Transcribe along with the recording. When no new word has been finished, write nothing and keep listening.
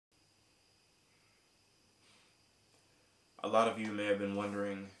A lot of you may have been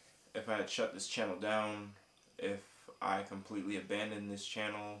wondering if I had shut this channel down, if I completely abandoned this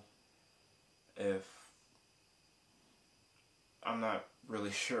channel, if I'm not really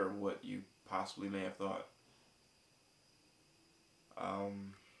sure what you possibly may have thought.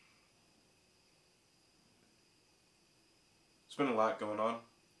 It's been a lot going on,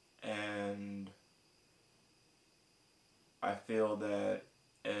 and I feel that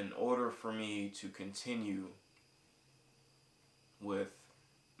in order for me to continue with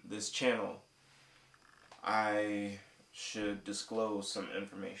this channel, I should disclose some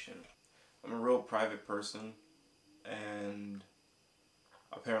information. I'm a real private person, and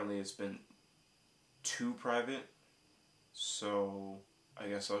apparently it's been too private, so I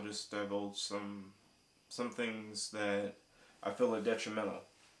guess I'll just divulge some things that I feel are detrimental.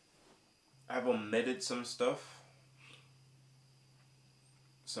 I've omitted some stuff,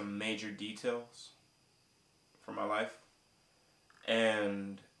 some major details from my life,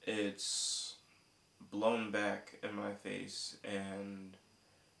 and it's blown back in my face, and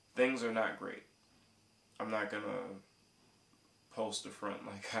things are not great. I'm not gonna post a front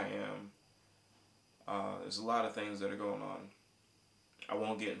like I am. There's a lot of things that are going on. I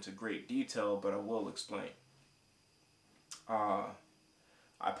won't get into great detail, but I will explain.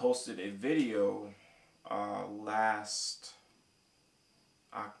 I posted a video last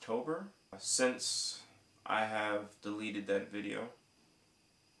October. Since I have deleted that video,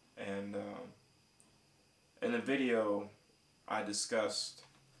 and in the video I discussed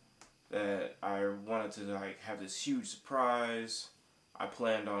that I wanted to have this huge surprise. I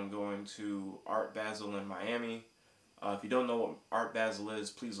planned on going to Art Basel in Miami. If you don't know what Art Basel is,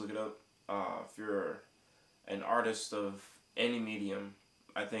 please look it up. If you're an artist of any medium,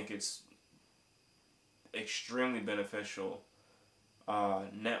 I think it's extremely beneficial.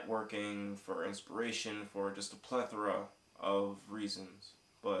 Networking, for inspiration, for just a plethora of reasons.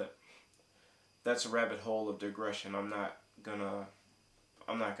 But that's a rabbit hole of digression I'm not gonna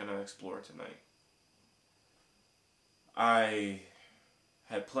explore tonight. I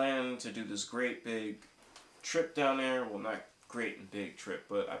had planned to do this great big trip down there. Well, not great and big trip,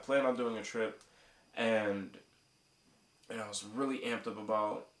 but I planned on doing a trip, and I was really amped up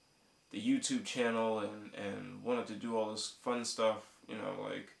about the YouTube channel and wanted to do all this fun stuff,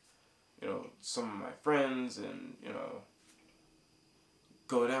 some of my friends, and,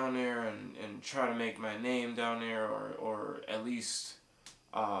 go down there and try to make my name down there, or at least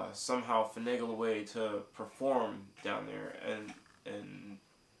somehow finagle a way to perform down there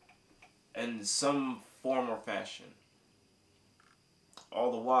in some form or fashion.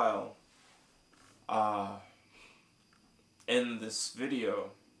 All the while, in this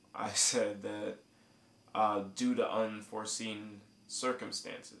video, I said that due to unforeseen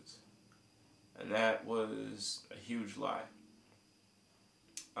circumstances, and that was a huge lie.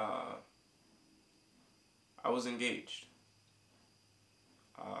 I was engaged.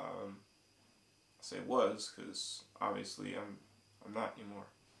 I say was because obviously I'm not anymore.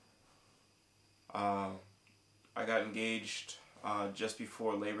 I got engaged just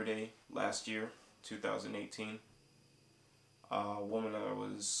before Labor Day last year, 2018. A woman I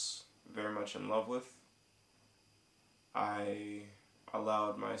was very much in love with. I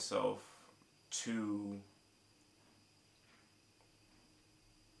allowed myself to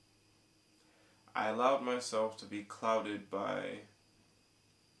be clouded by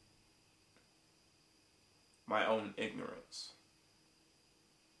my own ignorance.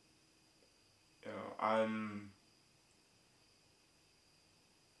 I'm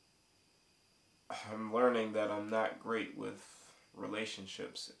learning that I'm not great with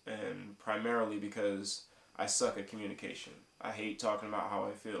relationships, and primarily because I suck at communication. I hate talking about how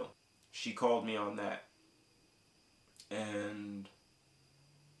I feel. She called me on that, and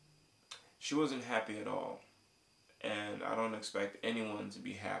she wasn't happy at all, and I don't expect anyone to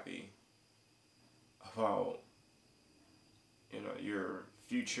be happy about, your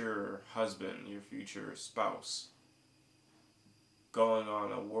future husband, your future spouse, going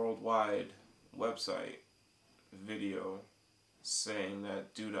on a worldwide website video saying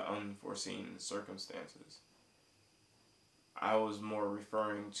that due to unforeseen circumstances. I was more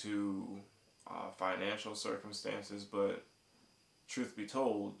referring to financial circumstances, but truth be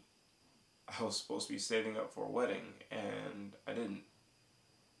told, I was supposed to be saving up for a wedding, and I didn't.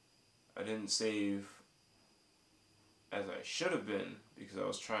 I didn't save as I should have been, because I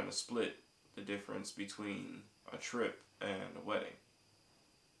was trying to split the difference between a trip and a wedding.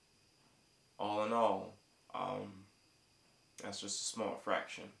 All in all, that's just a small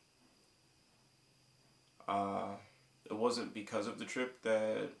fraction. It wasn't because of the trip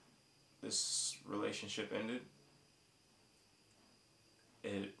that this relationship ended.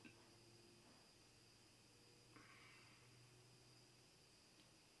 it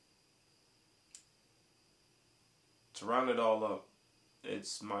to round it all up,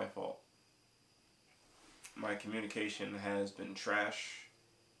 it's my fault. My communication has been trash.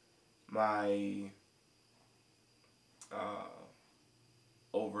 My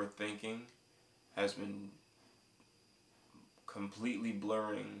overthinking has been completely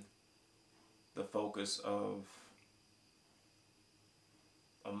blurring the focus of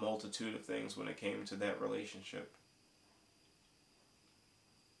a multitude of things when it came to that relationship.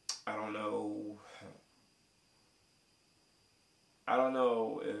 I don't know. I don't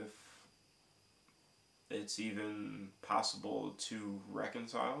know if it's even possible to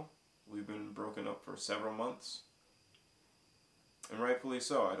reconcile. We've been broken up for several months. And rightfully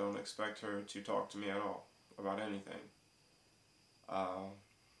so. I don't expect her to talk to me at all about anything. I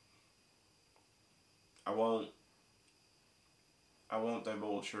won't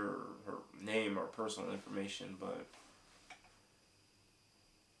divulge her name or personal information, but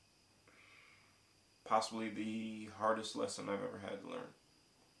possibly the hardest lesson I've ever had to learn.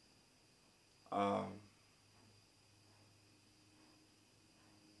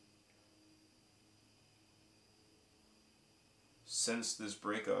 Since this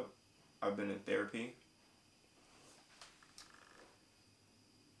breakup, I've been in therapy.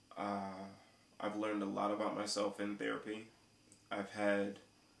 I've learned a lot about myself in therapy. I've had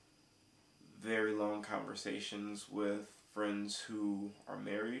very long conversations with friends who are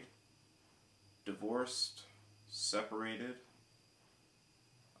married, divorced, separated,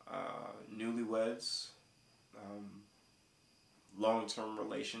 newlyweds, long-term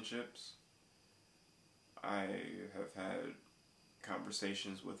relationships. I have had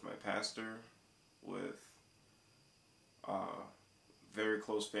conversations with my pastor, with very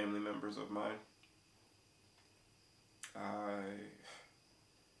close family members of mine. I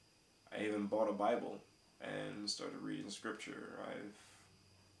even bought a Bible and started reading scripture.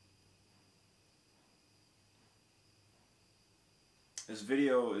 This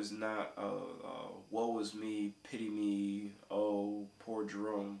video is not a woe is me, pity me, oh, poor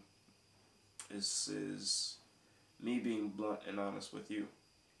Jerome. This is me being blunt and honest with you.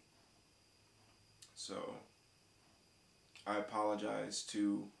 So, I apologize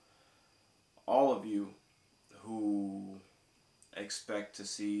to all of you who expect to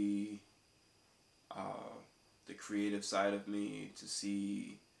see the creative side of me, to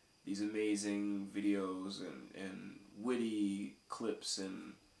see these amazing videos and witty clips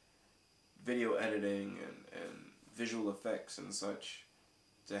and video editing and visual effects and such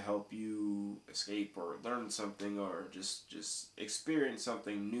to help you escape or learn something or just experience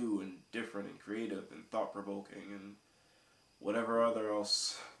something new and different and creative and thought-provoking and whatever other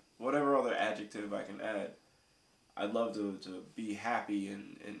adjective I can add. I'd love to be happy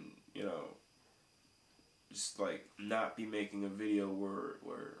and you know, just like not be making a video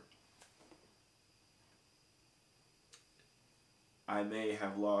where I may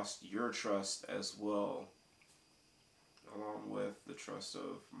have lost your trust as well, along with the trust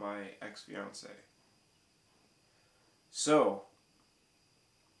of my ex-fiance. So,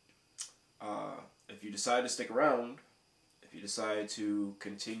 if you decide to stick around, if you decide to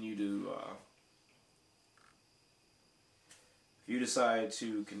continue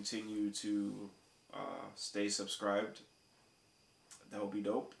to stay subscribed, that would be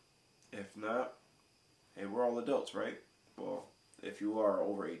dope. If not, hey, we're all adults, right? Well, if you are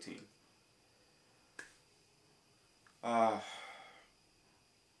over 18. Yeah.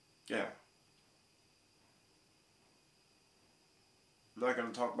 I'm not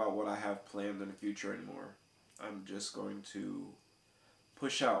going to talk about what I have planned in the future anymore. I'm just going to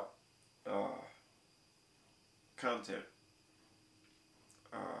push out content.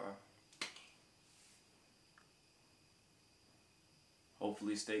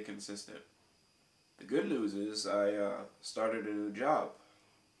 Hopefully stay consistent. The good news is I started a new job.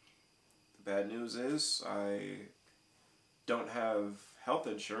 The bad news is I don't have health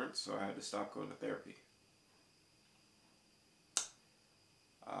insurance, so I had to stop going to therapy.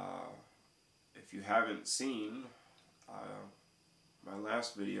 If you haven't seen my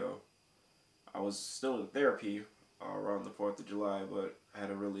last video, I was still in therapy around the 4th of July, but I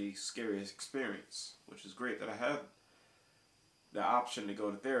had a really scary experience, which is great that I had the option to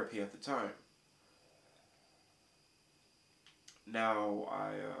go to therapy at the time. Now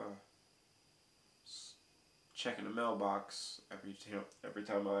I check in the mailbox every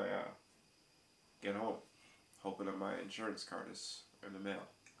time I get home, hoping that my insurance card is in the mail.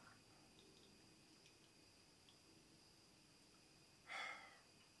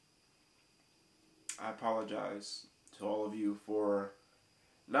 I apologize to all of you for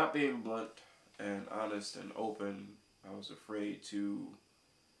not being blunt and honest and open, I was afraid to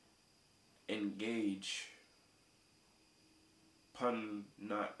engage, pun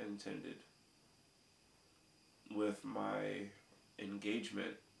not intended, with my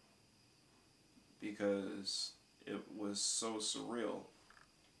engagement because it was so surreal.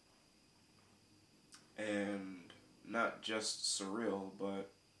 And not just surreal,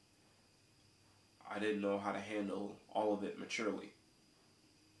 but I didn't know how to handle all of it maturely.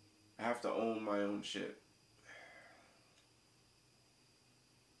 I have to own my own shit.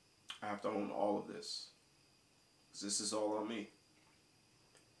 I have to own all of this. 'Cause this is all on me.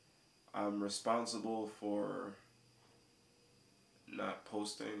 I'm responsible for not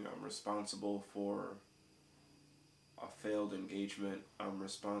posting. I'm responsible for a failed engagement. I'm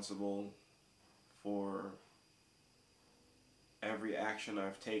responsible for every action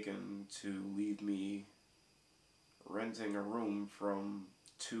I've taken to leave me renting a room from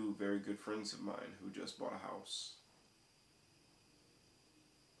two very good friends of mine who just bought a house.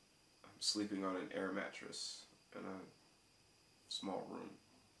 I'm sleeping on an air mattress in a small room.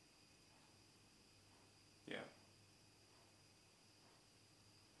 Yeah.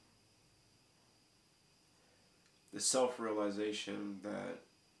 The self-realization that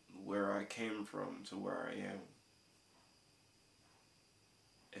where I came from to where I am,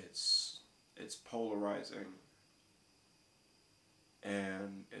 it's polarizing,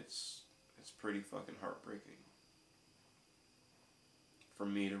 and it's pretty fucking heartbreaking for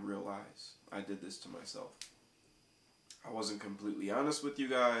me to realize I did this to myself. I wasn't completely honest with you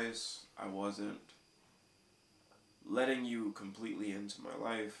guys. I wasn't letting you completely into my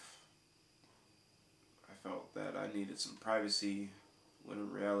life. I felt that I needed some privacy, when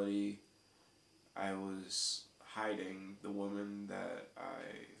in reality I was hiding the woman that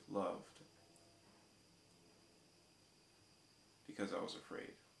I loved because I was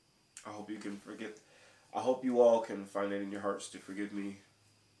afraid. I hope you can forget. I hope you all can find it in your hearts to forgive me.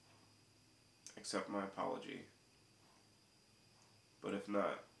 Accept my apology. But if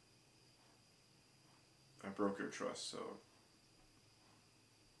not, I broke your trust, so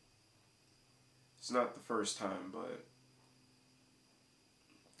it's not the first time, but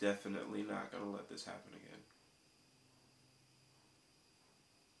definitely not gonna let this happen again.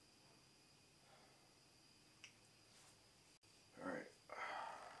 Alright.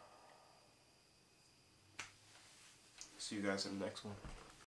 See you guys in the next one.